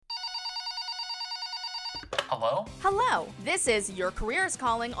Hello? Hello, this is Your Career is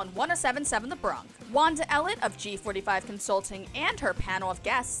Calling on 1077 The Bronx. Wanda Ellett of G45 Consulting and her panel of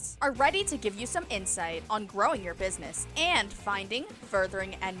guests are ready to give you some insight on growing your business and finding,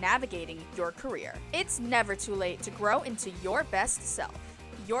 furthering, and navigating your career. It's never too late to grow into your best self.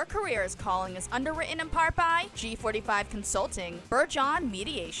 Your Career is Calling is underwritten in part by G45 Consulting, Burjohn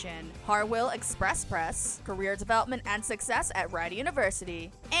Mediation, Harwell Express Press, Career Development and Success at Rider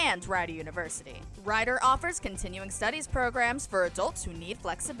University, and Rider University. Rider offers continuing studies programs for adults who need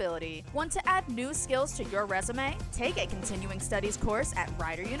flexibility. Want to add new skills to your resume? Take a continuing studies course at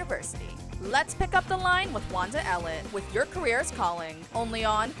Rider University. Let's pick up the line with Wanda Ellett with Your Career is Calling, only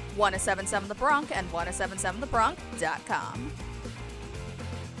on 1077 The Bronx and 1077thebronx.com.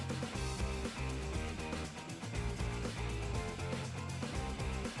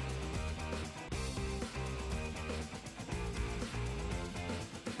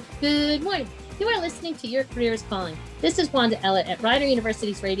 Good morning. You are listening to Your Career is Calling. This is Wanda Ellett at Rider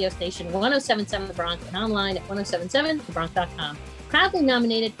University's radio station 1077 The Bronx and online at 1077thebronx.com. Proudly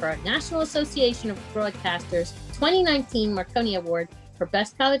nominated for our National Association of Broadcasters 2019 Marconi Award for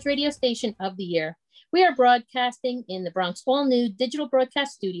Best College Radio Station of the Year. We are broadcasting in the Bronx all-new digital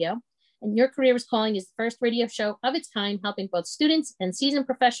broadcast studio, and Your Career is Calling is the first radio show of its kind, helping both students and seasoned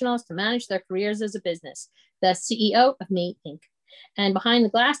professionals to manage their careers as a business. The CEO of Me Inc. And behind the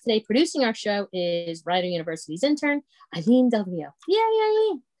glass today, producing our show, is Rider University's intern, Eileen W. Yay,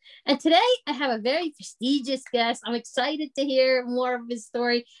 Eileen. And today I have a very prestigious guest. I'm excited to hear more of his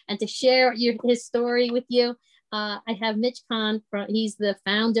story and to share his story with you. I have Mitch Kahn. He's the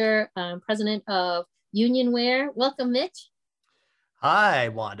founder, president of Unionware. Welcome, Mitch. Hi,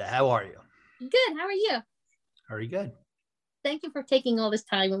 Wanda. How are you? Good. How are you? Very good. Thank you for taking all this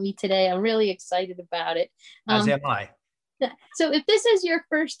time with me today. I'm really excited about it. As am I. So if this is your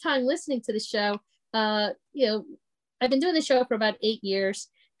first time listening to the show, I've been doing the show for about 8 years.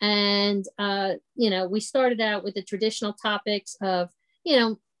 And, we started out with the traditional topics of,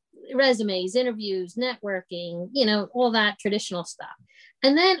 resumes, interviews, networking, all that traditional stuff.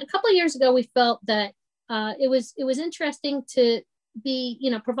 And then a couple of years ago, we felt that it was interesting to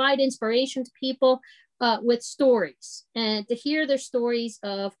provide inspiration to people with stories and to hear their stories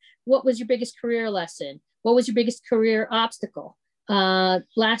of what was your biggest career lesson? What was your biggest career obstacle?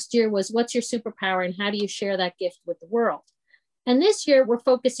 Last year was what's your superpower and how do you share that gift with the world? And this year we're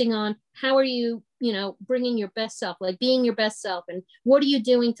focusing on how are you, bringing your best self, like being your best self, and what are you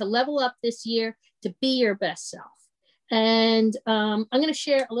doing to level up this year to be your best self? And I'm going to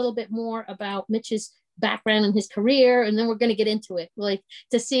share a little bit more about Mitch's background and his career, and then we're going to get into it, like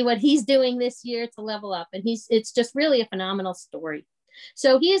to see what he's doing this year to level up. And it's just really a phenomenal story.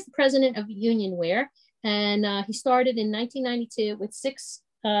 So he is the president of Unionware. And he started in 1992 with 6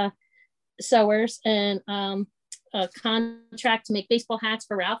 sewers and a contract to make baseball hats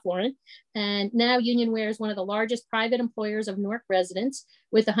for Ralph Lauren. And now Unionware is one of the largest private employers of Newark residents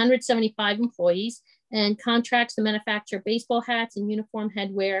with 175 employees and contracts to manufacture baseball hats and uniform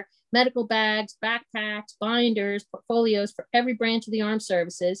headwear, medical bags, backpacks, binders, portfolios for every branch of the armed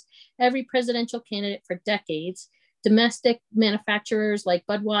services, every presidential candidate for decades, domestic manufacturers like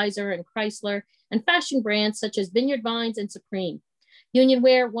Budweiser and Chrysler, and fashion brands such as Vineyard Vines and Supreme.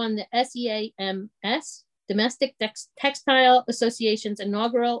 Unionware won the SEAMS, Domestic Textile Association's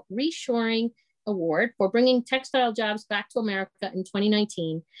inaugural Reshoring Award for bringing textile jobs back to America in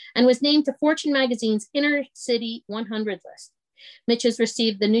 2019, and was named to Fortune magazine's Inner City 100 list. Mitch has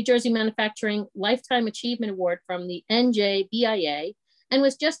received the New Jersey Manufacturing Lifetime Achievement Award from the NJBIA and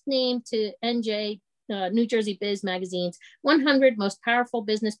was just named to New Jersey Biz Magazine's 100 Most Powerful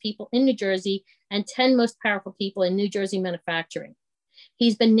Business People in New Jersey and 10 Most Powerful People in New Jersey Manufacturing.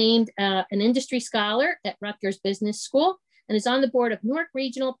 He's been named an industry scholar at Rutgers Business School and is on the board of Newark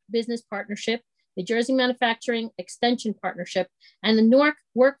Regional Business Partnership, New Jersey Manufacturing Extension Partnership, and the Newark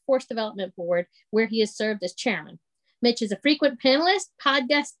Workforce Development Board, where he has served as chairman. Mitch is a frequent panelist,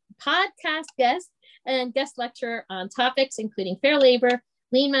 podcast guest, and guest lecturer on topics including fair labor,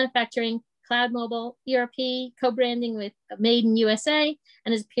 lean manufacturing, cloud mobile, ERP, co-branding with Made in USA,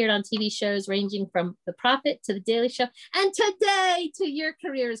 and has appeared on TV shows ranging from The Profit to The Daily Show, and today to Your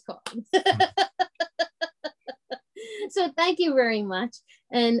Career is Calling. So thank you very much.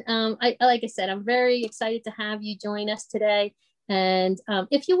 And like I said, I'm very excited to have you join us today. And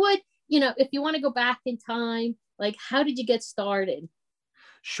if you would, if you want to go back in time, like how did you get started?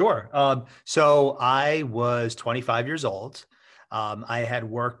 Sure. So I was 25 years old. I had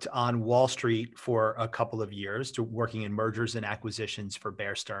worked on Wall Street for a couple of years, working in mergers and acquisitions for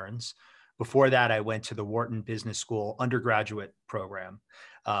Bear Stearns. Before that, I went to the Wharton Business School undergraduate program.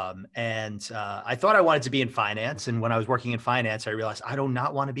 I thought I wanted to be in finance. And when I was working in finance, I realized I do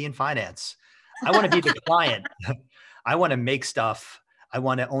not want to be in finance. I want to be the client. I want to make stuff. I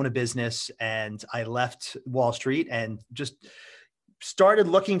want to own a business. And I left Wall Street and just started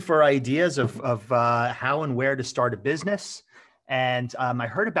looking for ideas of how and where to start a business. And I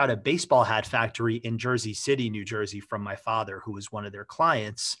heard about a baseball hat factory in Jersey City, New Jersey, from my father, who was one of their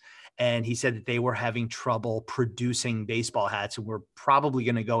clients. And he said that they were having trouble producing baseball hats and were probably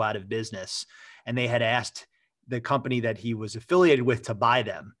going to go out of business. And they had asked the company that he was affiliated with to buy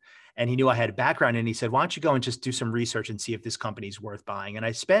them. And he knew I had a background, and he said, why don't you go and just do some research and see if this company's worth buying? And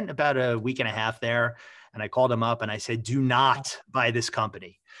I spent about a week and a half there, and I called him up and I said, do not buy this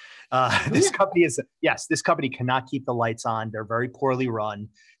company. This company cannot keep the lights on. They're very poorly run.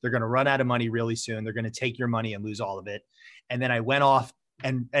 They're going to run out of money really soon. They're going to take your money and lose all of it. And then I went off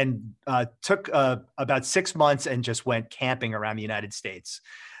and took about 6 months and just went camping around the United States.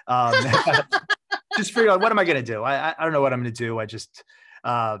 Just figured out, what am I going to do? I don't know what I'm going to do. I just,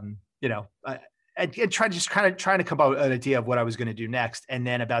 and trying to come up with an idea of what I was going to do next. And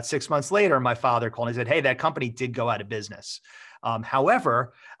then about 6 months later, my father called and said, hey, that company did go out of business.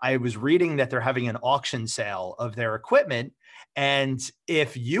 However, I was reading that they're having an auction sale of their equipment. And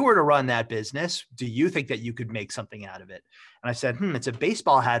if you were to run that business, do you think that you could make something out of it? And I said, it's a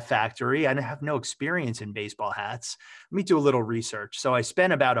baseball hat factory. I have no experience in baseball hats. Let me do a little research. So I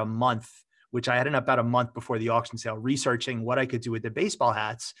spent about a month, which I had about a month before the auction sale, researching what I could do with the baseball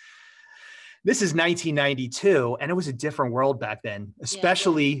hats. This is 1992, and it was a different world back then,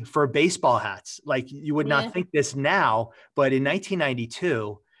 especially for baseball hats. Like, you would not think this now, but in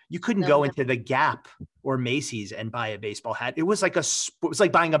 1992, you couldn't go into the Gap or Macy's and buy a baseball hat. It was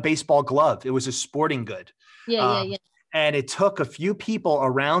like buying a baseball glove. It was a sporting good. And it took a few people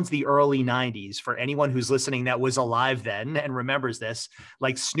around the early 90s, for anyone who's listening that was alive then and remembers this,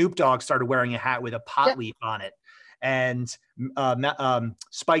 like Snoop Dogg started wearing a hat with a pot leaf on it. And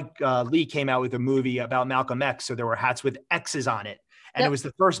Spike Lee came out with a movie about Malcolm X. So there were hats with X's on it. And it was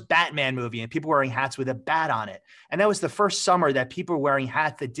the first Batman movie, and people were wearing hats with a bat on it. And that was the first summer that people were wearing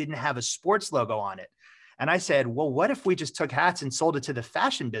hats that didn't have a sports logo on it. And I said, well, what if we just took hats and sold it to the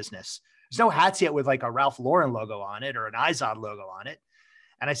fashion business? There's no hats yet with like a Ralph Lauren logo on it or an Izod logo on it.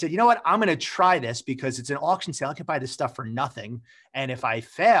 And I said, you know what? I'm going to try this because it's an auction sale. I can buy this stuff for nothing. And if I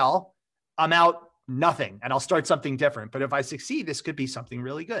fail, I'm out nothing, and I'll start something different. But if I succeed, this could be something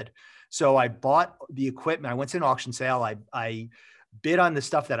really good. So I bought the equipment. I went to an auction sale. I bid on the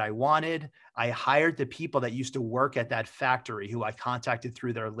stuff that I wanted. I hired the people that used to work at that factory, who I contacted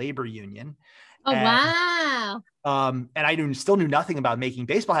through their labor union. Oh, wow. And I still knew nothing about making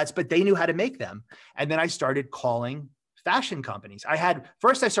baseball hats, but they knew how to make them. And then I started calling fashion companies. I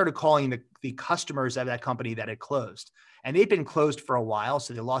started calling the customers of that company that had closed, and they'd been closed for a while.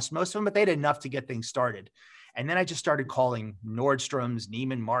 So they lost most of them, but they had enough to get things started. And then I just started calling Nordstrom's,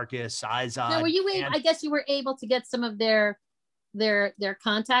 Neiman Marcus, Izod. Now, I guess you were able to get some of their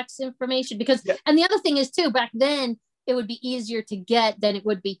contacts information because, and the other thing is too, back then it would be easier to get than it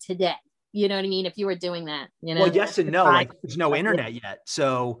would be today. You know what I mean? If you were doing that, Well, yes and no. Like, there's no internet yet.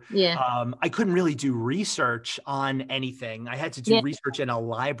 So I couldn't really do research on anything. I had to do research in a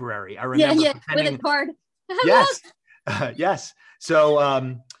library. I remember with a card. Yes. Yes.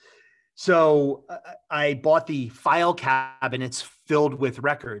 So I bought the file cabinets filled with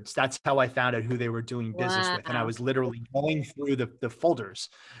records. That's how I found out who they were doing business with. And I was literally going through the folders.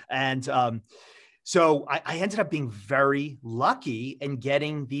 And so I ended up being very lucky in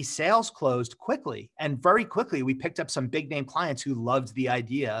getting these sales closed quickly. And very quickly, we picked up some big name clients who loved the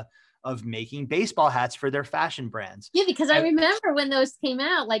idea of making baseball hats for their fashion brands. Yeah, because I remember when those came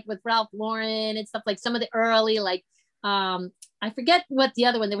out, like with Ralph Lauren and stuff, like some of the early, like, I forget what the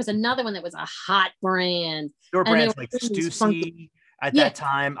other one, there was another one that was a hot brand. There were brands like Stussy. At that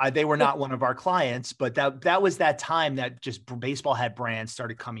time, they were not one of our clients, but that was that time that just baseball hat brands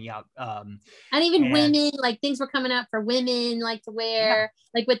started coming out. And even women, like things were coming out for women, like to wear,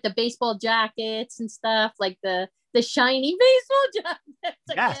 like with the baseball jackets and stuff, like the shiny baseball jackets.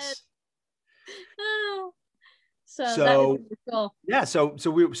 Yes. Oh. So that was cool. Yeah.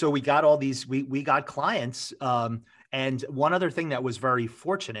 So we got all these, we got clients. And one other thing that was very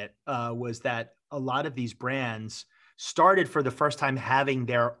fortunate was that a lot of these brands started for the first time having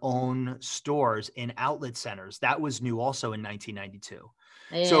their own stores in outlet centers. That was new also in 1992.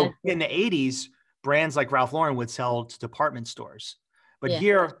 Yeah. So in the 80s, brands like Ralph Lauren would sell to department stores. But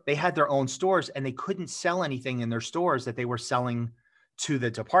here they had their own stores, and they couldn't sell anything in their stores that they were selling to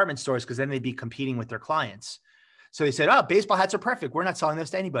the department stores, because then they'd be competing with their clients. So they said, oh, baseball hats are perfect. We're not selling those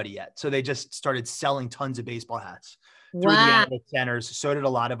to anybody yet. So they just started selling tons of baseball hats through the outlet centers. So did a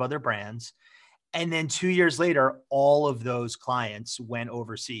lot of other brands. And then 2 years later, all of those clients went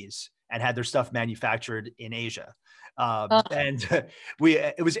overseas and had their stuff manufactured in Asia. And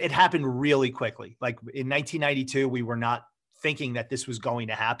it happened really quickly. Like in 1992, we were not thinking that this was going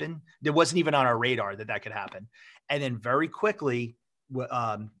to happen. It wasn't even on our radar that could happen. And then very quickly,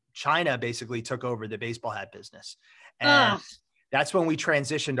 China basically took over the baseball hat business. And that's when we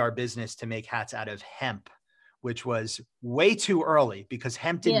transitioned our business to make hats out of hemp, which was way too early because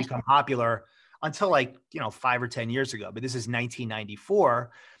hemp didn't become popular until 5 or 10 years ago. But this is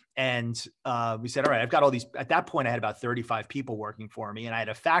 1994. And we said, all right, I've got all these. At that point, I had about 35 people working for me and I had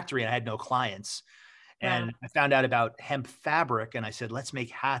a factory and I had no clients. And I found out about hemp fabric and I said, let's make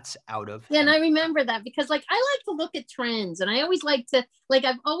hats out of hemp. And I remember that because I like to look at trends and I always like to,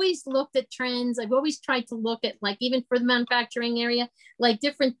 I've always looked at trends. I've always tried to look at even for the manufacturing area,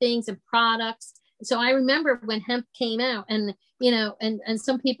 different things and products. So I remember when hemp came out and, and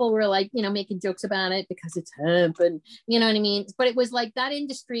some people were making jokes about it because it's hemp and you know what I mean? But it was that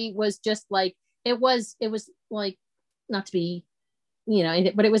industry was just it was not to be,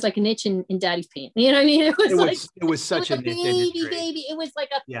 but it was like an itch in daddy's pants. You know what I mean? It was such a baby. It was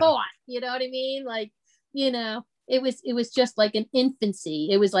like a thought, you know what I mean? It was just like an infancy.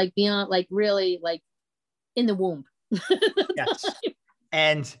 It was beyond really in the womb. Yes.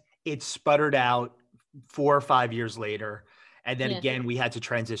 And it sputtered out 4 or 5 years later. And then again, we had to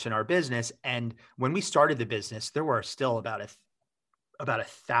transition our business. And when we started the business, there were still about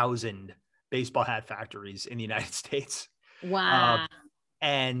 1,000 baseball hat factories in the United States. Wow.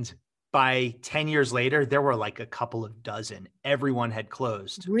 And by 10 years later, there were a couple of dozen. Everyone had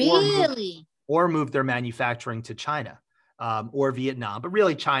closed. Really? Or moved their manufacturing to China or Vietnam. But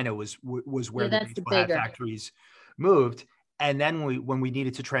really, China was where the baseball hat factories moved. And then when we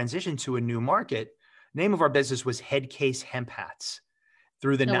needed to transition to a new market, the name of our business was Headcase Hemp Hats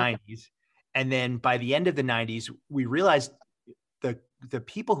through the 90s. And then by the end of the 90s, we realized the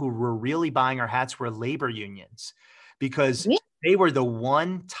people who were really buying our hats were labor unions because they were the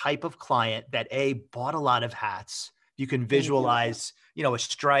one type of client that bought a lot of hats. You can visualize, a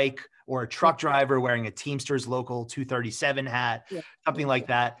strike or a truck driver wearing a Teamsters Local 237 hat, something like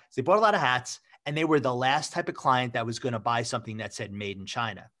that. So they bought a lot of hats. And they were the last type of client that was going to buy something that said made in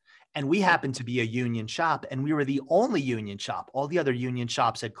China. And we happened to be a union shop and we were the only union shop. All the other union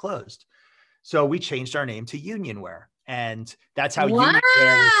shops had closed. So we changed our name to Unionwear. And that's how Unionwear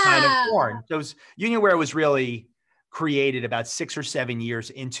was kind of born. Unionwear was really created about 6 or 7 years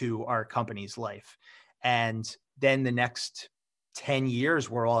into our company's life. And then the next 10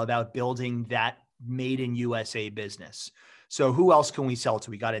 years were all about building that made in USA business. So who else can we sell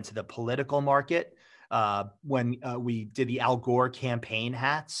to? We got into the political market when we did the Al Gore campaign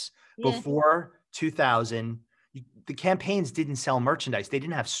hats. Before 2000, the campaigns didn't sell merchandise. They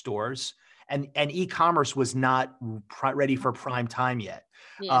didn't have stores and e-commerce was not ready for prime time yet.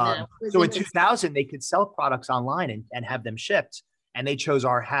 So in 2000, they could sell products online and have them shipped. And they chose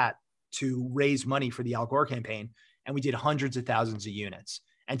our hat to raise money for the Al Gore campaign. And we did hundreds of thousands of units.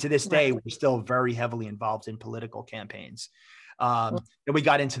 And to this day, we're still very heavily involved in political campaigns. Then we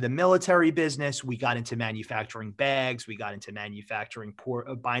got into the military business. We got into manufacturing bags. We got into manufacturing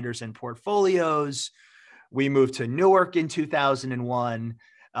binders and portfolios. We moved to Newark in 2001.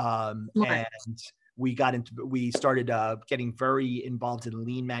 And we started getting very involved in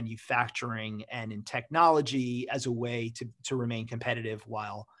lean manufacturing and in technology as a way to remain competitive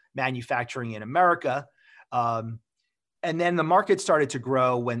while manufacturing in America. And then the market started to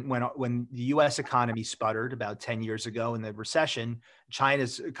grow when the U.S. economy sputtered about 10 years ago in the recession.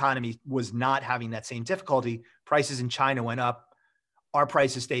 China's economy was not having that same difficulty. Prices in China went up. Our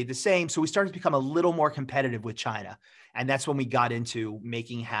prices stayed the same. So we started to become a little more competitive with China. And that's when we got into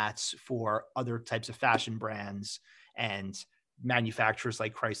making hats for other types of fashion brands and manufacturers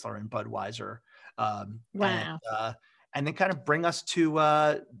like Chrysler and Budweiser. And then kind of bring us to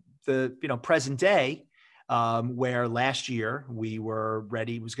the present day. Where last year we were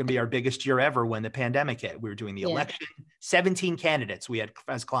ready, it was going to be our biggest year ever when the pandemic hit. We were doing the election, 17 candidates we had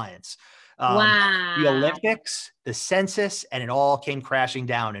as clients. The Olympics, the census, and it all came crashing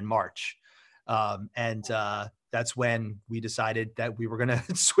down in March. That's when we decided that we were going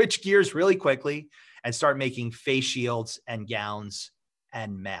to switch gears really quickly and start making face shields and gowns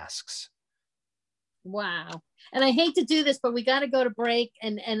and masks. Wow. And I hate to do this, but we got to go to break.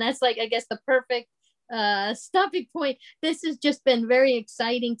 And that's I guess the perfect stopping point. This has just been very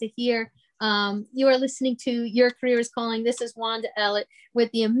exciting to hear. You are listening to Your Career is Calling. This is Wanda Ellett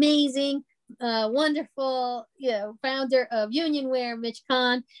with the amazing wonderful, founder of Unionware, Mitch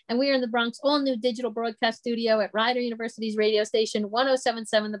Kahn, and we are in the Bronx, all new digital broadcast studio at Rider University's radio station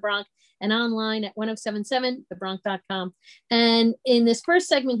 1077 The Bronx, and online at 1077thebronx.com. And in this first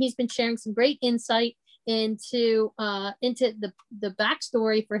segment, he's been sharing some great insight into the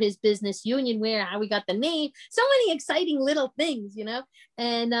backstory for his business, Unionware, how we got the name, so many exciting little things,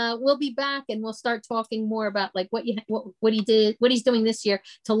 and we'll be back and we'll start talking more about like what he did, what he's doing this year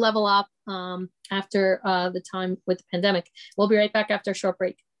to level up after the time with the pandemic. We'll be right back after a short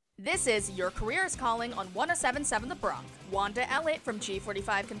break. This is Your Career is Calling on 1077 The Bronx. Wanda Ellett from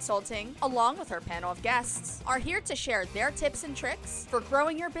G45 Consulting, along with her panel of guests, are here to share their tips and tricks for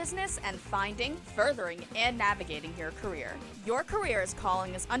growing your business and finding, furthering, and navigating your career. Your Career is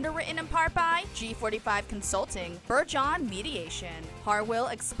Calling is underwritten in part by G45 Consulting, Burjohn Mediation,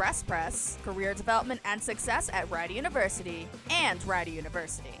 Harwill Express Press, Career Development and Success at Rider University, and Rider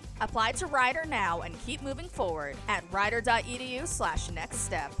University. Apply to Rider now and keep moving forward at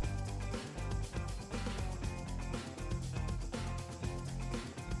rider.edu/nextstep.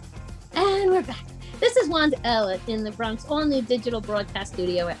 And we're back. This is Wanda Ellett in the Bronx, all new digital broadcast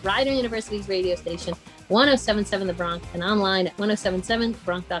studio at Rider University's radio station, 1077 The Bronx, and online at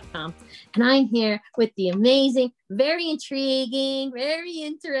 1077thebronx.com. And I'm here with the amazing, very intriguing, very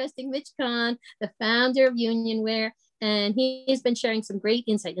interesting Mitch Kahn, the founder of Unionware. And he's been sharing some great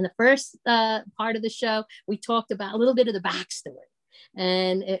insight. In the first part of the show, we talked about a little bit of the backstory.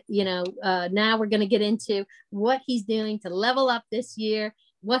 And, now we're going to get into what he's doing to level up this year,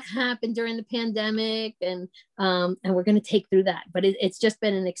 what happened during the pandemic, and we're going to take through that. But it's just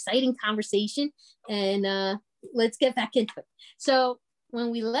been an exciting conversation, and let's get back into it. So when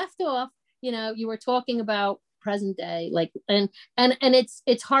we left off, you were talking about present day, like, and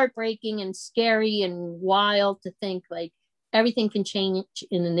it's heartbreaking and scary and wild to think like everything can change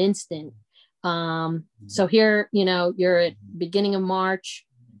in an instant. So here, you're at beginning of March,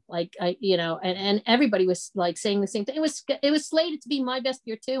 like and everybody was like saying the same thing. It was slated to be my best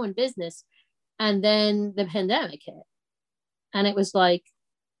year too in business, and then the pandemic hit, and it was like,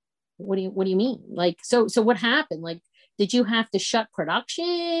 what do you mean? Like, so what happened? Like, did you have to shut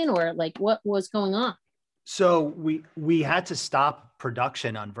production, or like what was going on? So we had to stop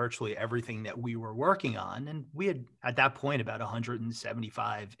production on virtually everything that we were working on, and we had at that point about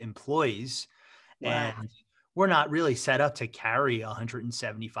 175 employees. Wow. And we're not really set up to carry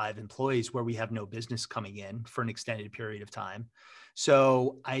 175 employees where we have no business coming in for an extended period of time.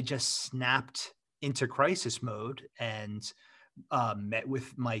 So I just snapped into crisis mode and met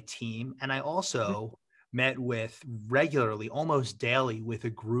with my team. And I also met with regularly, almost daily, with a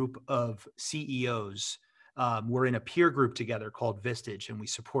group of CEOs. We're in a peer group together called Vistage, and we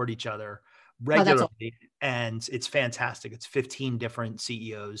support each other regularly. And it's fantastic. It's 15 different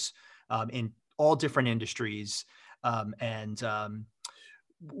CEOs in all different industries. What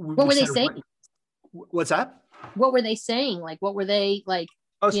were they saying? What's that? What were they saying? Like, what were they like?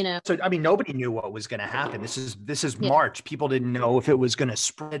 So I mean, nobody knew what was going to happen. This is March. People didn't know if it was going to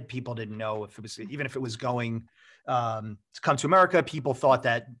spread. People didn't know if it was, even if it was going to come to America. People thought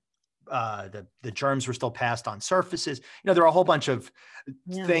that the germs were still passed on surfaces. There are a whole bunch of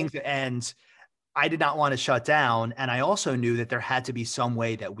things, and I did not want to shut down. And I also knew that there had to be some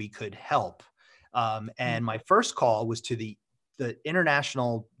way that we could help. And my first call was to the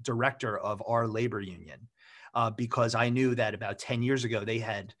international director of our labor union, because I knew that about 10 years ago, they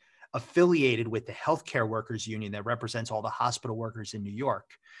had affiliated with the healthcare workers union that represents all the hospital workers in New York.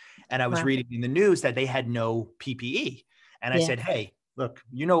 And I was reading in the news that they had no PPE. And I said, hey, look,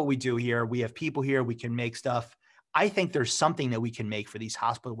 you know what we do here. We have people here. We can make stuff. I think there's something that we can make for these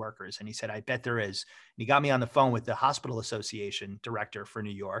hospital workers. And he said, I bet there is. And he got me on the phone with the Hospital Association director for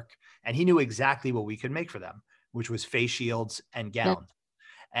New York. And he knew exactly what we could make for them, which was face shields and gowns.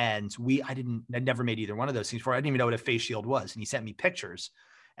 And I'd never made either one of those things before. I didn't even know what a face shield was. And he sent me pictures.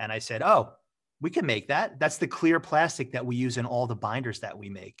 And I said, oh, we can make that. That's the clear plastic that we use in all the binders that we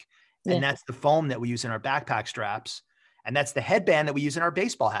make. And that's the foam that we use in our backpack straps. And that's the headband that we use in our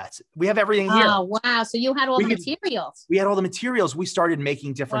baseball hats. We have everything here. Oh, wow. So you had all the materials. We had all the materials. We started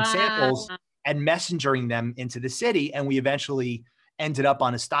making different samples and messengering them into the city. And we eventually ended up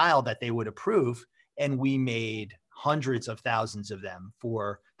on a style that they would approve. And we made hundreds of thousands of them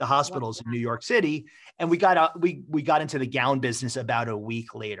for the hospitals in New York City. And we got into the gown business about a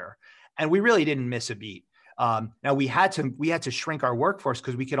week later. And we really didn't miss a beat. Now we had to shrink our workforce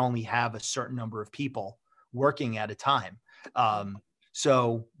because we could only have a certain number of people working at a time.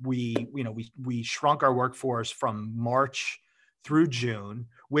 So we shrunk our workforce from March through June,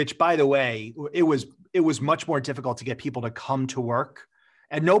 which, by the way, it was much more difficult to get people to come to work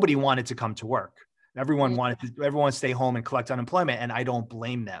and nobody wanted to come to work. Everyone Yeah. wanted to, everyone stay home and collect unemployment. And I don't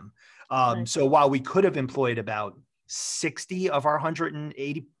blame them. Right. So while we could have employed about 60 of our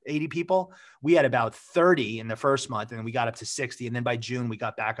 180 people, we had about 30 in the first month, and we got up to 60. And then by June, we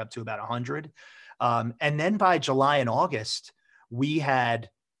got back up to about 100. And then by July and August, we'd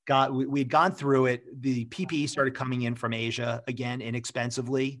gone through it. The PPE started coming in from Asia again,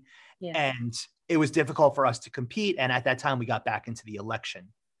 inexpensively. Yeah. And it was difficult for us to compete. And at that time, we got back into the election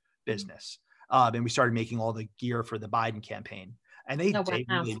business. And we started making all the gear for the Biden campaign. And they really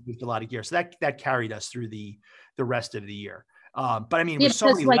used a lot of gear. So that carried us through the rest of the year. But I mean, Yeah, with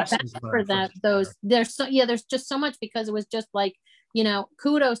so many lessons for that, there's just so much, because it was just like,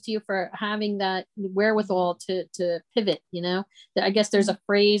 kudos to you for having that wherewithal to pivot. I guess there's a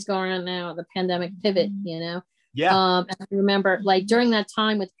phrase going on now, the pandemic pivot. Yeah. And I remember, like, during that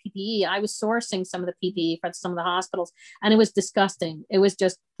time with PPE, I was sourcing some of the PPE for some of the hospitals, and it was disgusting. It was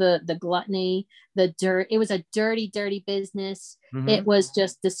just the gluttony, the dirt. It was a dirty business. Mm-hmm. It was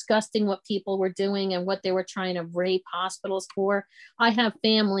just disgusting what people were doing and what they were trying to rape hospitals for. I have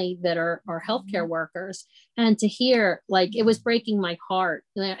family that are healthcare workers, and to hear, like, it was breaking my heart.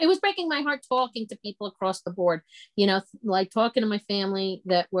 It was breaking my heart talking to people across the board, like talking to my family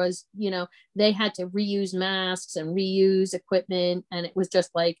that was, they had to reuse masks and reuse equipment, and it was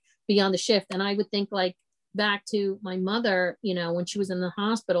just like beyond the shift. And I would think, like, back to my mother, when she was in the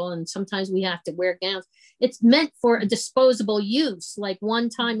hospital, and sometimes we have to wear gowns. It's meant for a disposable use, like one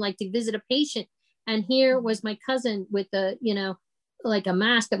time, like to visit a patient. And here was my cousin with like a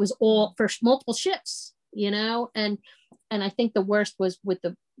mask that was all for multiple shifts, and I think the worst was with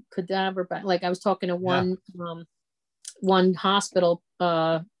the cadaver bag. Like, I was talking to one hospital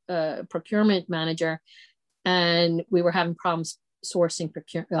procurement manager, and we were having problems sourcing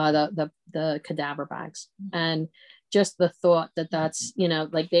the cadaver bags. And just the thought that's,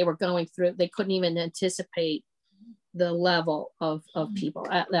 like, they were going through, they couldn't even anticipate the level of people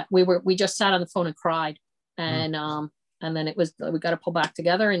that we just sat on the phone and cried. And then it was, we got to pull back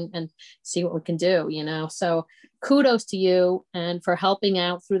together and see what we can do, so kudos to you and for helping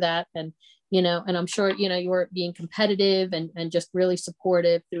out through that. And, and I'm sure, you were being competitive and just really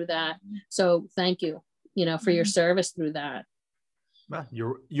supportive through that. So thank you, for your service through that. Well,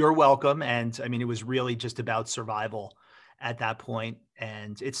 you're welcome. And I mean, it was really just about survival at that point,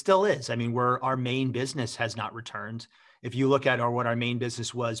 and it still is. I mean, our main business has not returned. If you look at what our main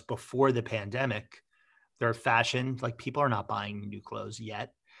business was before the pandemic, their fashion, like, people are not buying new clothes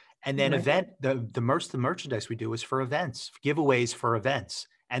yet. And then the merchandise we do is for events, giveaways for events,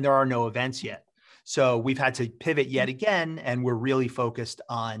 and there are no events yet. So we've had to pivot yet again, and we're really focused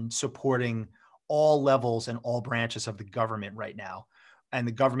on supporting all levels and all branches of the government right now. And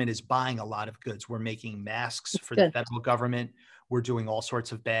the government is buying a lot of goods. We're making masks for the federal government. We're doing all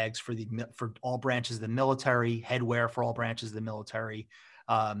sorts of bags for all branches of the military, headwear for all branches of the military.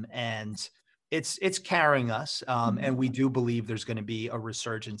 And it's carrying us. And we do believe there's going to be a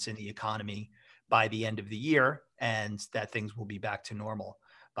resurgence in the economy by the end of the year, and that things will be back to normal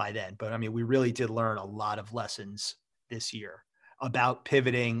by then. But I mean, we really did learn a lot of lessons this year about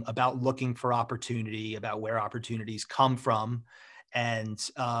pivoting, about looking for opportunity, about where opportunities come from, and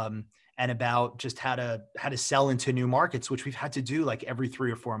about just how to sell into new markets, which we've had to do like every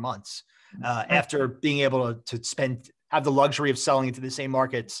 3 or 4 months after being able to have the luxury of selling into the same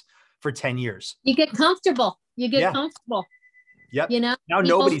markets for 10 years. You get comfortable. Comfortable. Yep. Now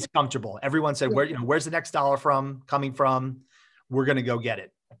nobody's comfortable. Everyone said, where's the next dollar coming from? We're going to go get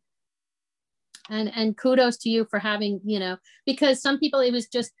it. And kudos to you for having, because some people, it was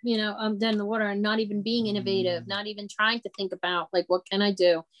just, dead in the water and not even being innovative, not even trying to think about, like, what can I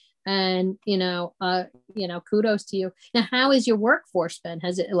do? And, kudos to you. Now, how is your workforce been?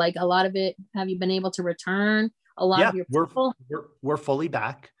 Has it, like, a lot of it, have you been able to return a lot of your people? We're fully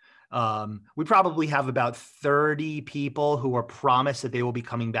back. We probably have about 30 people who are promised that they will be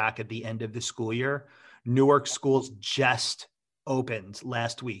coming back at the end of the school year. Newark schools just opened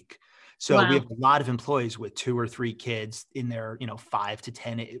last week. So we have a lot of employees with 2 or 3 kids in their, 5 to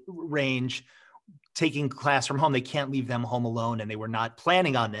 10 range, taking class from home. They can't leave them home alone, and they were not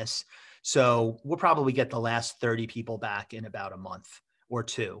planning on this. So we'll probably get the last 30 people back in about a month or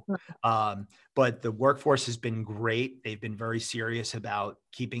 2. But the workforce has been great. They've been very serious about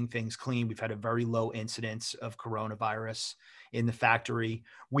keeping things clean. We've had a very low incidence of coronavirus in the factory.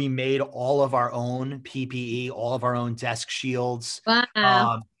 We made all of our own PPE, all of our own desk shields.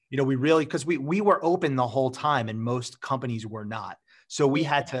 Wow. We really, because we were open the whole time and most companies were not. So we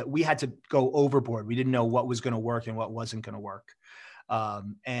had to go overboard. We didn't know what was going to work and what wasn't going to work.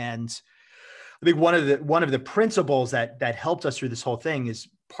 And I think one of the principles that helped us through this whole thing is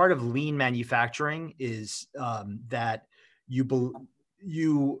part of lean manufacturing is that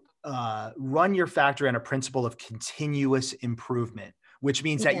you run your factory on a principle of continuous improvement, which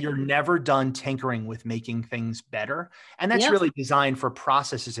means that you're never done tinkering with making things better. And that's really designed for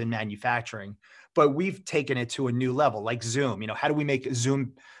processes in manufacturing. But we've taken it to a new level, like Zoom. How do we make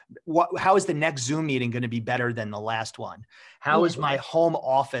Zoom? How is the next Zoom meeting going to be better than the last one? How is my home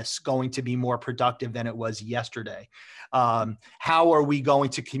office going to be more productive than it was yesterday? How are we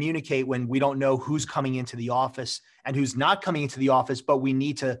going to communicate when we don't know who's coming into the office and who's not coming into the office, but we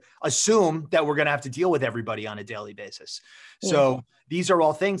need to assume that we're going to have to deal with everybody on a daily basis. So these are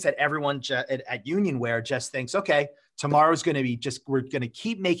all things that everyone at Unionware just thinks, okay, tomorrow's going to be we're going to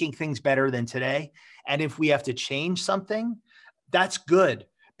keep making things better than today. And if we have to change something, that's good,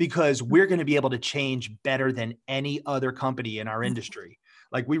 because we're going to be able to change better than any other company in our industry.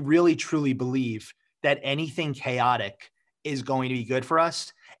 Like, we really, truly believe that anything chaotic is going to be good for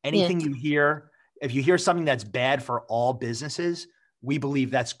us. Anything you hear, if you hear something that's bad for all businesses, we believe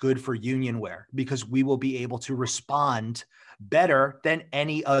that's good for Unionware, because we will be able to respond better than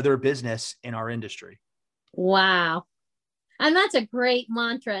any other business in our industry. Wow. And that's a great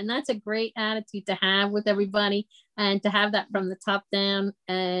mantra, and that's a great attitude to have with everybody, and to have that from the top down,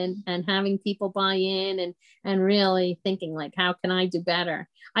 and having people buy in and really thinking, like, how can I do better?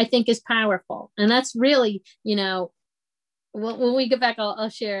 I think is powerful. And that's really, when we get back, I'll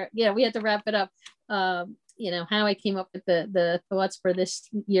share. We had to wrap it up. How I came up with the thoughts for this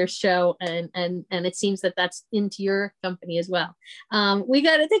year's show, and it seems that that's into your company as well. We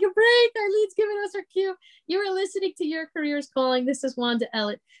got to take a break. Eileen's giving us her cue. You are listening to Your Careers Calling. This is Wanda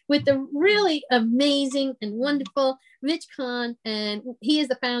Ellett with the really amazing and wonderful Mitch Kahn, and he is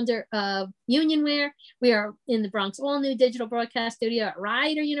the founder of Unionware. We are in the Bronx, all new digital broadcast studio at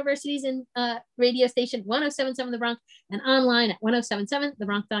Rider University's in radio station 107.7 The Bronx, and online at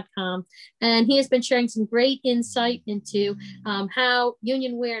 107.7thebronx.com. And he has been sharing some great insight into how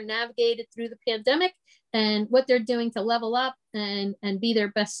Unionware navigated through the pandemic and what they're doing to level up and be their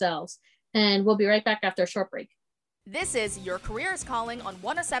best selves. And we'll be right back after a short break. This is Your Careers Calling on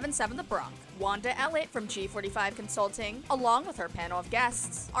 107.7 The Bronx. Wanda Ellett from G45 Consulting, along with her panel of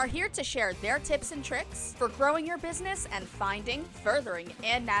guests, are here to share their tips and tricks for growing your business and finding, furthering,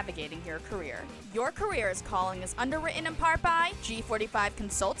 and navigating your career. Your Careers Calling is underwritten in part by G45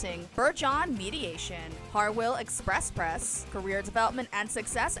 Consulting, Burjohn Mediation, Harwill Express Press, Career Development and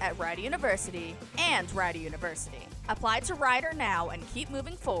Success at Rider University, and Rider University. Apply to Rider now and keep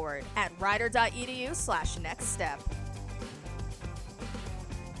moving forward at rider.edu/nextstep.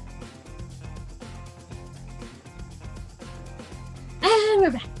 And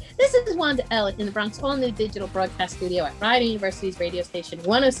we're back. This is Wanda Ellett in the Bronx, all new digital broadcast studio at Rider University's radio station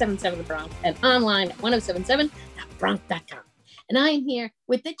 107.7 The Bronx, and online at 107.7thebronx.com. And I am here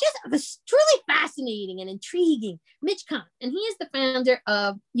with this truly fascinating and intriguing Mitch Kahn. And he is the founder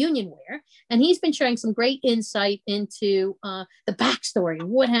of Unionware. And he's been sharing some great insight into the backstory,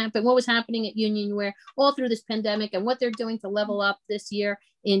 what was happening at Unionware all through this pandemic, and what they're doing to level up this year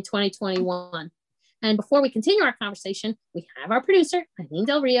in 2021. And before we continue our conversation, we have our producer, Eileen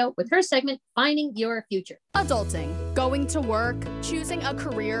Del Rio, with her segment, Finding Your Future. Adulting, going to work, choosing a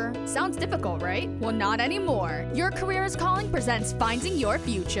career. Sounds difficult, right? Well, not anymore. Your Careers Calling presents Finding Your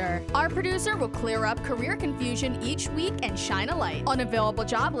Future. Our producer will clear up career confusion each week and shine a light on available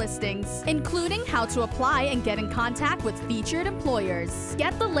job listings, including how to apply and get in contact with featured employers.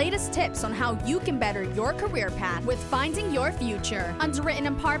 Get the latest tips on how you can better your career path with Finding Your Future. Underwritten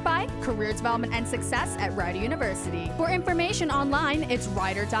in part by Career Development and Success at Rider University. For information online, it's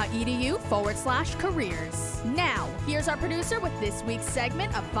rider.edu/careers. Now, here's our producer with this week's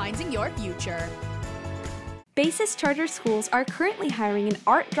segment of Finding Your Future. Basis Charter Schools are currently hiring an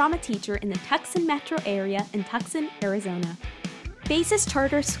art drama teacher in the Tucson metro area in Tucson, Arizona. Basis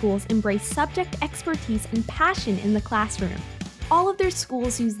Charter Schools embrace subject expertise and passion in the classroom. All of their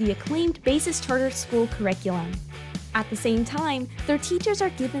schools use the acclaimed Basis Charter School curriculum. At the same time, their teachers are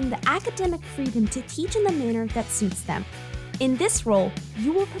given the academic freedom to teach in the manner that suits them. In this role,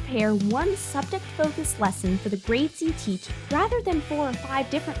 you will prepare one subject-focused lesson for the grades you teach rather than 4 or 5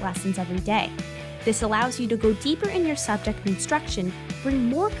 different lessons every day. This allows you to go deeper in your subject instruction, bring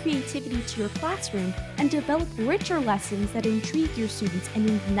more creativity to your classroom, and develop richer lessons that intrigue your students and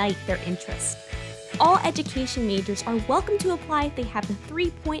ignite their interest. All education majors are welcome to apply if they have a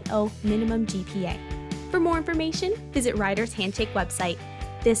 3.0 minimum GPA. For more information, visit Rider's Handshake website.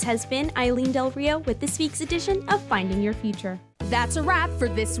 This has been Eileen Del Rio with this week's edition of Finding Your Future. That's a wrap for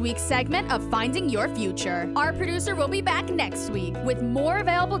this week's segment of Finding Your Future. Our producer will be back next week with more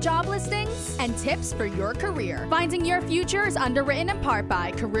available job listings and tips for your career. Finding Your Future is underwritten in part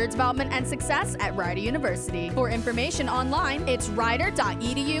by Career Development and Success at Rider University. For information online, it's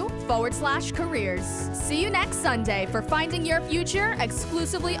rider.edu/careers. See you next Sunday for Finding Your Future,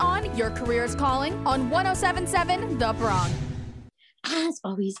 exclusively on Your Career is Calling on 107.7 The Bronx. As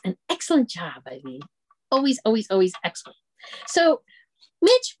always, an excellent job, Eileen. Always, always, always excellent. So,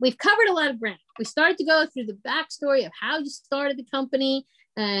 Mitch, we've covered a lot of ground. We started to go through the backstory of how you started the company,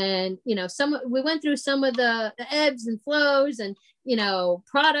 and we went through some of the ebbs and flows, and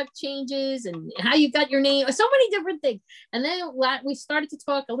product changes, and how you got your name. So many different things. And then we started to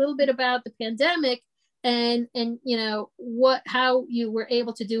talk a little bit about the pandemic, and how you were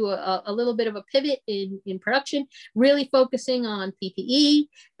able to do a little bit of a pivot in production, really focusing on PPE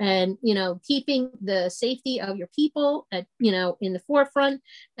and keeping the safety of your people in the forefront,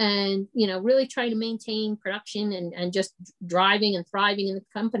 and really trying to maintain production and just driving and thriving in the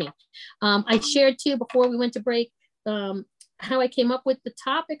company. I shared too before we went to break how I came up with the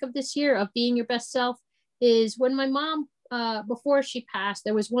topic of this year of being your best self is when my mom before she passed,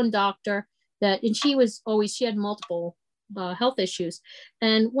 there was one doctor and she had multiple health issues.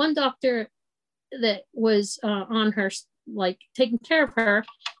 And one doctor that was on her, like taking care of her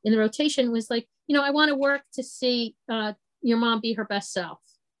in the rotation was like, I want to work to see your mom be her best self.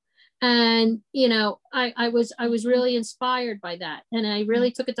 And, I was really inspired by that. And I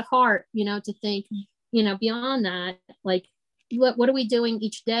really took it to heart, to think, beyond that, like, what are we doing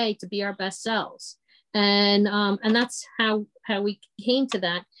each day to be our best selves? And that's how we came to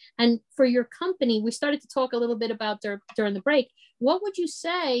that. And for your company, we started to talk a little bit about during the break. What would you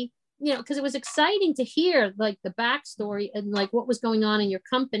say, because it was exciting to hear like the backstory and like what was going on in your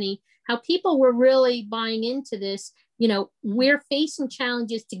company, how people were really buying into this. We're facing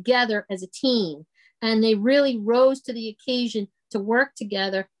challenges together as a team, and they really rose to the occasion to work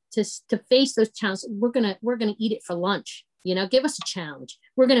together to face those challenges. We're gonna eat it for lunch. Give us a challenge.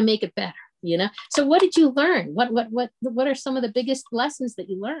 We're gonna make it better. So what did you learn? What are some of the biggest lessons that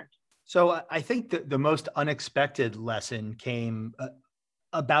you learned? So I think the most unexpected lesson came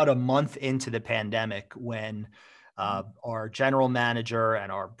about a month into the pandemic when our general manager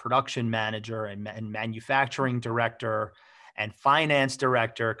and our production manager and manufacturing director and finance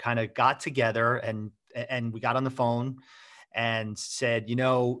director kind of got together and we got on the phone and said,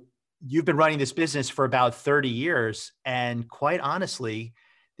 you've been running this business for about 30 years. And quite honestly,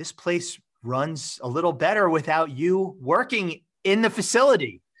 this place runs a little better without you working in the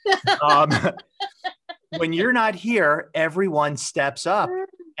facility. When you're not here, everyone steps up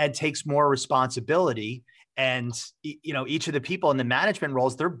and takes more responsibility. And, each of the people in the management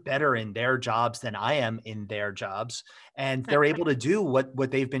roles, they're better in their jobs than I am in their jobs. And they're able to do what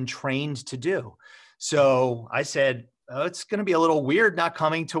they've been trained to do. So I said, it's going to be a little weird not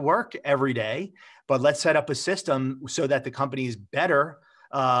coming to work every day, but let's set up a system so that the company is better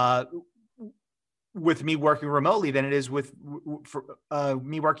with me working remotely than it is with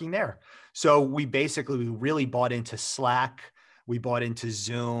me working there. So we really bought into Slack. We bought into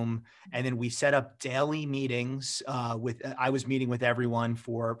Zoom, and then we set up daily meetings I was meeting with everyone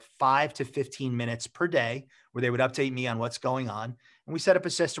for 5 to 15 minutes per day where they would update me on what's going on. And we set up a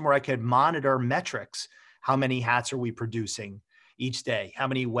system where I could monitor metrics. How many hats are we producing each day? How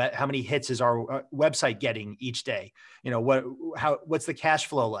many hits is our website getting each day? What's the cash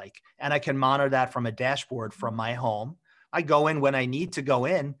flow like? And I can monitor that from a dashboard from my home. I go in when I need to go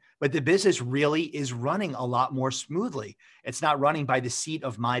in, but the business really is running a lot more smoothly. It's not running by the seat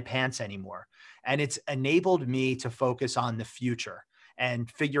of my pants anymore. And it's enabled me to focus on the future and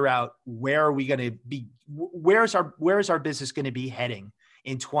figure out where are we going to be? Where is our business going to be heading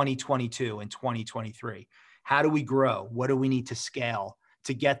in 2022 and 2023? How do we grow? What do we need to scale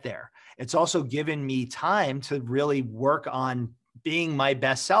to get there? It's also given me time to really work on being my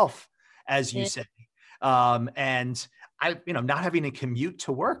best self, as you say. And not having to commute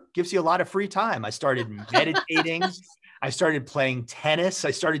to work gives you a lot of free time. I started meditating. I started playing tennis.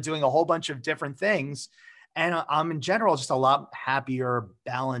 I started doing a whole bunch of different things. And I'm in general just a lot happier,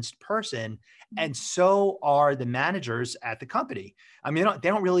 balanced person. And so are the managers at the company. I mean,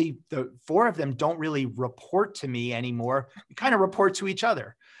 the 4 of them don't really report to me anymore. We kind of report to each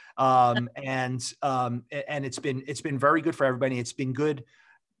other. And it's been very good for everybody. It's been good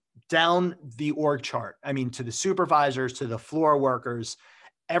down the org chart. I mean, to the supervisors, to the floor workers,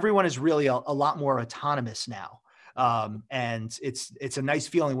 everyone is really a lot more autonomous now. And it's a nice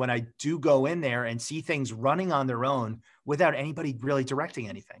feeling when I do go in there and see things running on their own without anybody really directing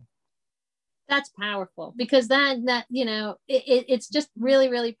anything. That's powerful, because that it's just really,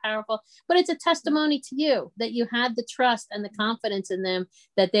 really powerful. But it's a testimony to you that you had the trust and the confidence in them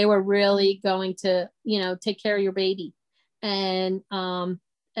that they were really going to take care of your baby. And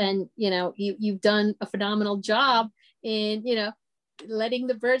you've done a phenomenal job in letting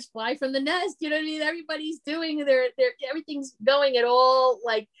the birds fly from the nest. You know what I mean? Everybody's doing everything's going at all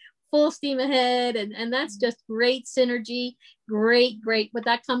like full steam ahead, and that's just great synergy. Great, but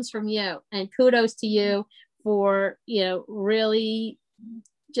that comes from you, and kudos to you for really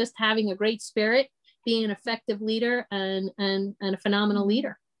just having a great spirit, being an effective leader, and a phenomenal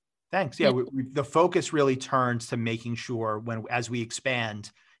leader. Thanks. Yeah, the focus really turns to making sure as we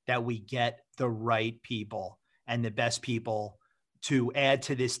expand that we get the right people and the best people to add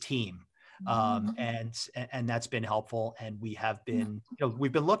to this team. And that's been helpful. And we have been,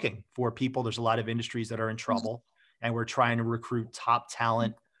 we've been looking for people. There's a lot of industries that are in trouble, and we're trying to recruit top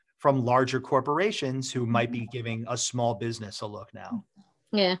talent from larger corporations who might be giving a small business a look now.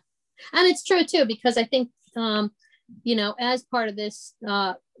 Yeah. And it's true too, because I think, as part of this,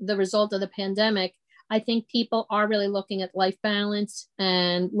 the result of the pandemic, I think people are really looking at life balance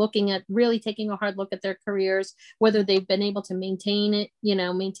and looking at really taking a hard look at their careers, whether they've been able to maintain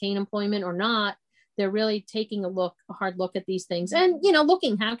employment or not. They're really taking a hard look at these things, and,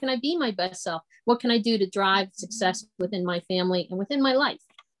 looking, how can I be my best self? What can I do to drive success within my family and within my life?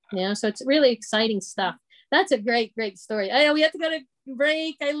 So it's really exciting stuff. That's a great, great story. I know we have to go to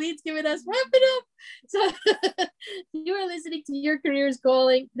break. Eileen's giving us wrap it up. So you are listening to Your Career is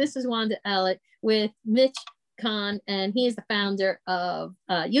Calling. This is Wanda Ellett with Mitch Kahn, and he is the founder of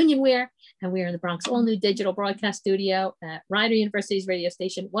Unionware, and we are in the Bronx all-new digital broadcast studio at Rider University's radio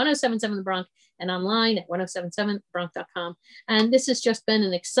station 1077 The Bronx, and online at 1077thebronx.com. And this has just been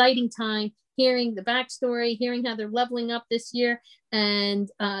an exciting time, hearing the backstory, hearing how they're leveling up this year, and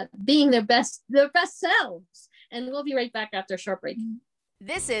being their best selves. And we'll be right back after a short break.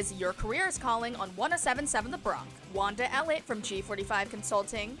 This is Your Career is Calling on 1077 The Bronx. Wanda Ellett from G45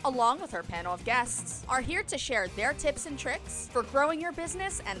 Consulting, along with her panel of guests, are here to share their tips and tricks for growing your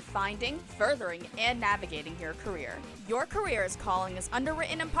business and finding, furthering, and navigating your career. Your Career is Calling is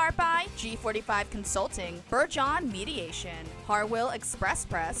underwritten in part by G45 Consulting, Burjohn Mediation, Harwell Express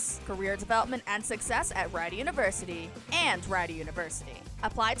Press, Career Development and Success at Rider University, and Rider University.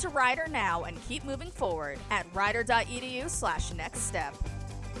 Apply to Rider now and keep moving forward at rider.edu/nextstep.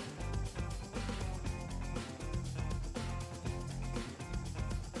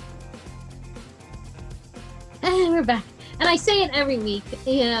 And we're back. And I say it every week, but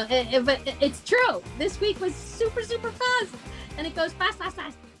it's true. This week was super, super fast. And it goes fast.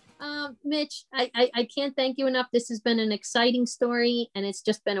 Mitch, I can't thank you enough. This has been an exciting story, and it's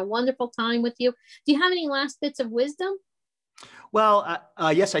just been a wonderful time with you. Do you have any last bits of wisdom? Well,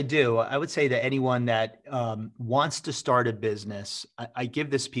 yes, I do. I would say that anyone that wants to start a business, I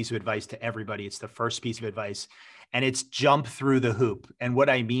give this piece of advice to everybody. It's the first piece of advice, and it's jump through the hoop. And what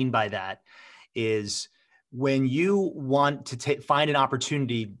I mean by that is when you want to find an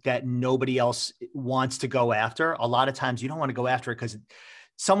opportunity that nobody else wants to go after, a lot of times you don't want to go after it because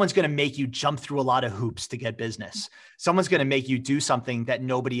someone's going to make you jump through a lot of hoops to get business. Someone's going to make you do something that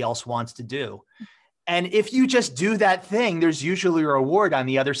nobody else wants to do. And if you just do that thing, there's usually a reward on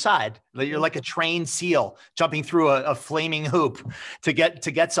the other side. You're like a trained seal jumping through a flaming hoop to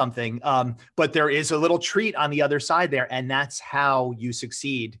get something. But there is a little treat on the other side there. And that's how you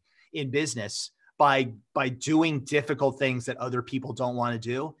succeed in business, by doing difficult things that other people don't want to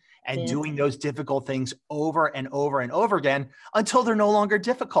do, and doing those difficult things over and over and over again until they're no longer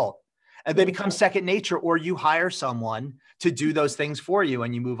difficult. And they become second nature, or you hire someone to do those things for you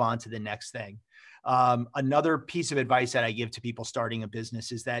and you move on to the next thing. Another piece of advice that I give to people starting a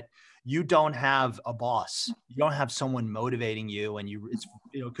business is that you don't have a boss. You don't have someone motivating you, and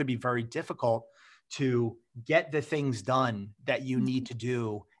it could be very difficult to get the things done that you need to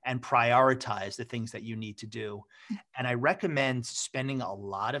do and prioritize the things that you need to do. And I recommend spending a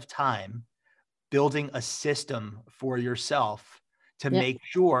lot of time building a system for yourself to make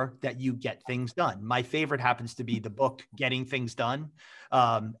sure that you get things done. My favorite happens to be the book, Getting Things Done.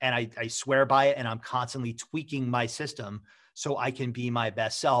 And I swear by it, and I'm constantly tweaking my system so I can be my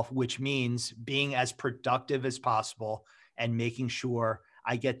best self, which means being as productive as possible and making sure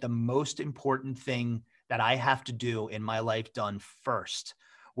I get the most important thing that I have to do in my life done first.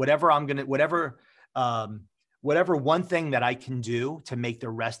 Whatever one thing that I can do to make the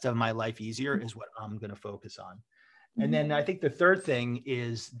rest of my life easier is what I'm going to focus on. And then I think the third thing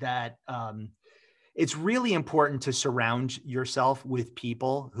is that it's really important to surround yourself with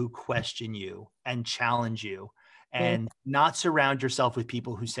people who question you and challenge you and not surround yourself with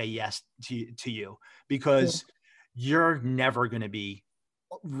people who say yes to you, because you're never going to be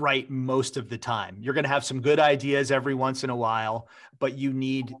right most of the time. You're going to have some good ideas every once in a while, but you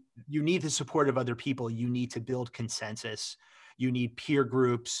need the support of other people. You need to build consensus. You need peer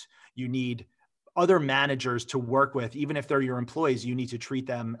groups. You need other managers to work with. Even if they're your employees, you need to treat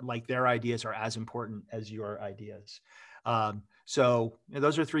them like their ideas are as important as your ideas. So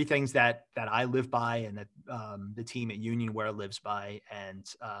those are three things that I live by, and that the team at Unionware lives by. And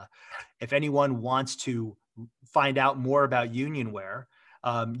if anyone wants to find out more about Unionware,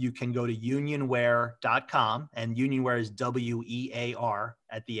 you can go to unionware.com, and Unionware is WEAR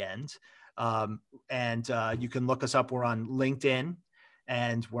at the end. And you can look us up. We're on LinkedIn,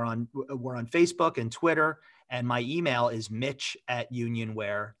 and we're on Facebook and Twitter. And my email is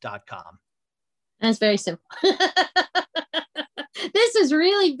mitch@unionware.com. That's very simple. This has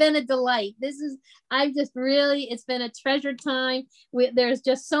really been a delight. It's been a treasured time. There's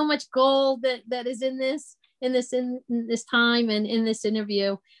just so much gold that is in this time and in this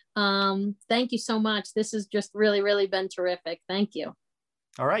interview. Thank you so much. This has just really, really been terrific. Thank you.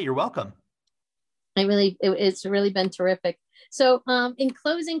 All right. You're welcome. It's really been terrific. So in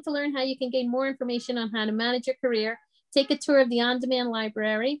closing, to learn how you can gain more information on how to manage your career, take a tour of the on-demand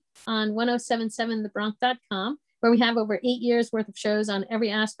library on 1077thebronx.com, where we have over 8 years worth of shows on every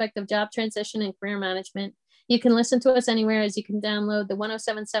aspect of job transition and career management. You can listen to us anywhere, as you can download the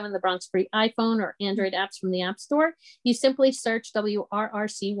 1077 The Bronx free iPhone or Android apps from the App Store. You simply search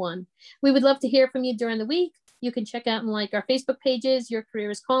WRRC1. We would love to hear from you during the week. You can check out and like our Facebook pages, Your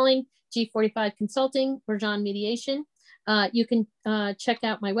Career is Calling, G45 Consulting, Bergeon Mediation. You can check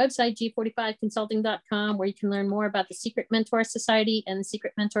out my website, g45consulting.com, where you can learn more about the Secret Mentor Society and the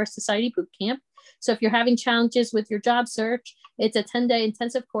Secret Mentor Society Bootcamp. So if you're having challenges with your job search, it's a 10-day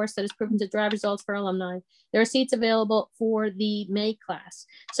intensive course that has proven to drive results for alumni. There are seats available for the May class.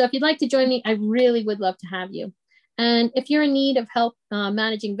 So if you'd like to join me, I really would love to have you. And if you're in need of help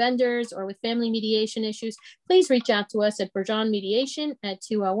managing vendors or with family mediation issues, please reach out to us at Bergeon Mediation at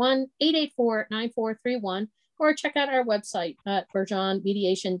 201-884-9431. or check out our website at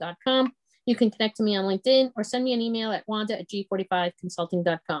bergeonmediation.com. You can connect to me on LinkedIn or send me an email at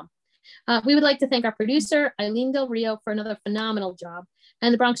wanda@g45consulting.com. We would like to thank our producer, Eileen Del Rio, for another phenomenal job,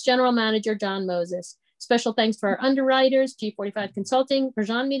 and the Bronx General Manager, John Moses. Special thanks to our underwriters, G45 Consulting,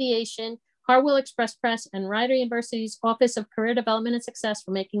 Bergeon Mediation, Harwell Express Press, and Rider University's Office of Career Development and Success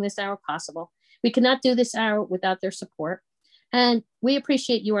for making this hour possible. We could not do this hour without their support. And we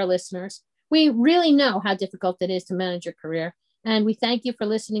appreciate you, our listeners. We really know how difficult it is to manage your career, and we thank you for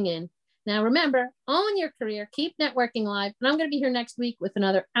listening in. Now, remember, own your career, keep networking live, and I'm going to be here next week with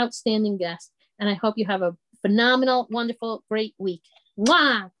another outstanding guest, and I hope you have a phenomenal, wonderful, great week.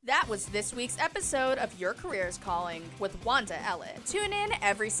 Mwah! That was this week's episode of Your Career is Calling with Wanda Ellett. Tune in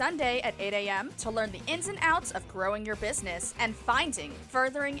every Sunday at 8 a.m. to learn the ins and outs of growing your business and finding,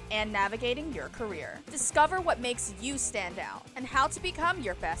 furthering, and navigating your career. Discover what makes you stand out and how to become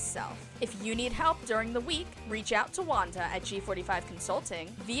your best self. If you need help during the week, reach out to Wanda at G45 Consulting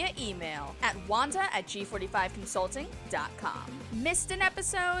via email at wanda@g45consulting.com. Missed an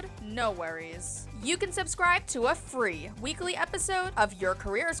episode? No worries. You can subscribe to a free weekly episode of Your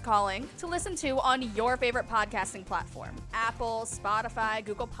Career is Calling to listen to on your favorite podcasting platform. Apple, Spotify,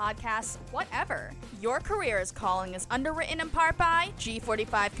 Google Podcasts, whatever. Your Career is Calling is underwritten in part by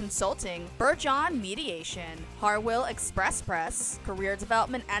G45 Consulting, Bergeon Mediation, Harwell Express Press, Career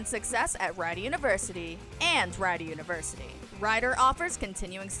Development and Success at Rider University, and Rider University. Rider offers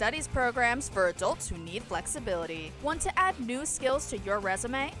continuing studies programs for adults who need flexibility. Want to add new skills to your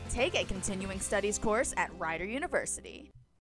resume? Take a continuing studies course at Rider University.